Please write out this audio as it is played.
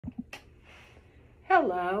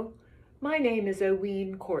Hello, my name is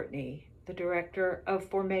Owene Courtney, the Director of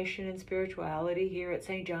Formation and Spirituality here at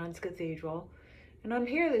St. John's Cathedral, and I'm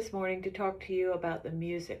here this morning to talk to you about the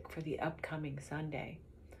music for the upcoming Sunday,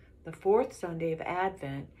 the fourth Sunday of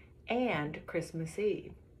Advent and Christmas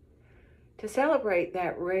Eve. To celebrate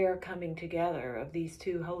that rare coming together of these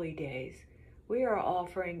two holy days, we are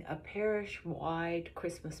offering a parish-wide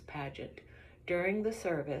Christmas pageant during the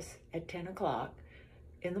service at 10 o'clock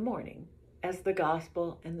in the morning as the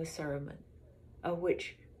gospel and the sermon, of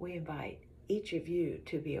which we invite each of you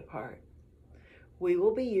to be a part. We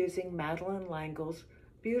will be using Madeline Langle's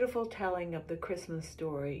beautiful telling of the Christmas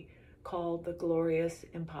story called The Glorious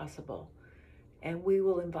Impossible, and we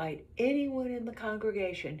will invite anyone in the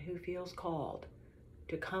congregation who feels called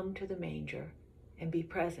to come to the manger and be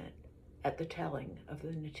present at the telling of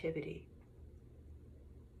the Nativity.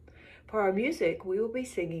 For our music, we will be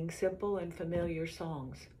singing simple and familiar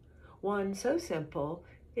songs. One so simple,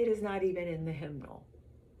 it is not even in the hymnal.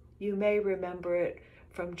 You may remember it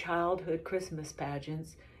from childhood Christmas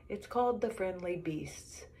pageants. It's called The Friendly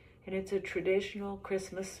Beasts, and it's a traditional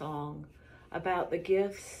Christmas song about the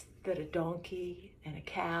gifts that a donkey and a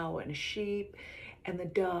cow and a sheep and the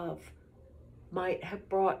dove might have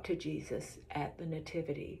brought to Jesus at the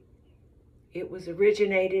Nativity. It was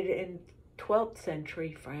originated in 12th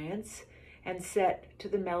century France and set to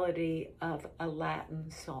the melody of a Latin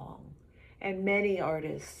song. And many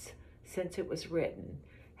artists, since it was written,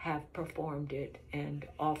 have performed it and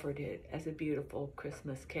offered it as a beautiful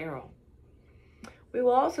Christmas carol. We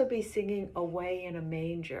will also be singing Away in a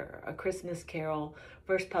Manger, a Christmas carol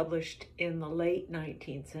first published in the late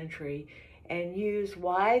 19th century and used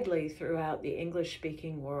widely throughout the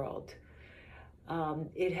English-speaking world.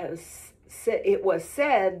 It was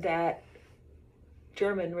said that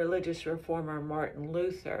German religious reformer Martin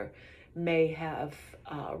Luther may have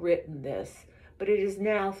written this, but it is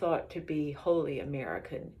now thought to be wholly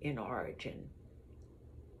American in origin.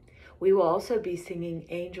 We will also be singing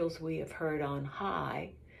Angels We Have Heard on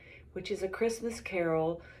High, which is a Christmas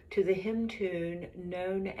carol to the hymn tune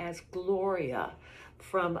known as Gloria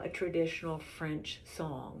from a traditional French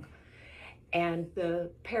song. And the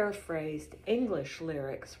paraphrased English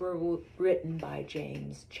lyrics were written by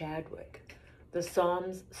James Chadwick. The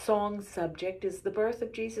song's subject is the birth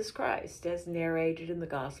of Jesus Christ, as narrated in the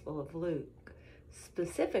Gospel of Luke,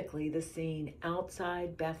 specifically the scene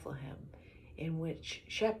outside Bethlehem, in which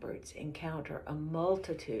shepherds encounter a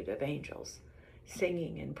multitude of angels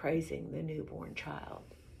singing and praising the newborn child.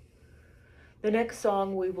 The next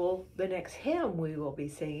hymn we will be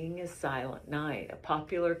singing is Silent Night, a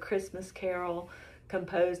popular Christmas carol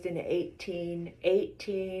composed in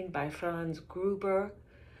 1818 by Franz Gruber,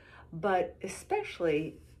 but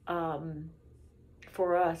especially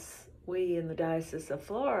for us, we in the Diocese of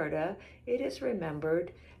Florida, it is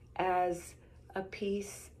remembered as a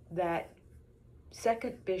piece that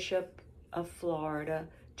Second Bishop of Florida,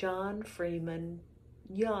 John Freeman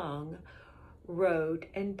Young, wrote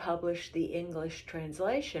and published the English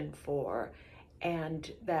translation for,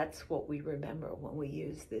 and that's what we remember when we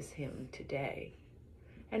use this hymn today.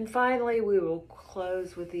 And finally, we will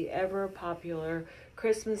close with the ever-popular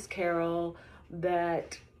Christmas carol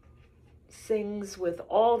that sings with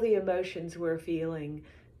all the emotions we're feeling,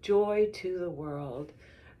 Joy to the World,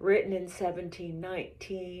 written in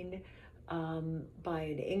 1719 by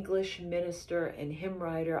an English minister and hymn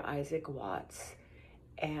writer, Isaac Watts.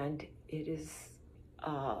 And it is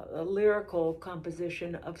a lyrical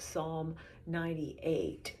composition of Psalm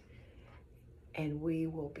 98, and we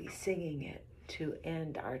will be singing it to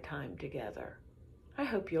end our time together. I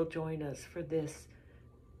hope you'll join us for this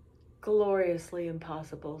gloriously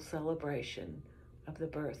impossible celebration of the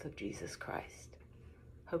birth of Jesus Christ.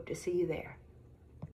 Hope to see you there.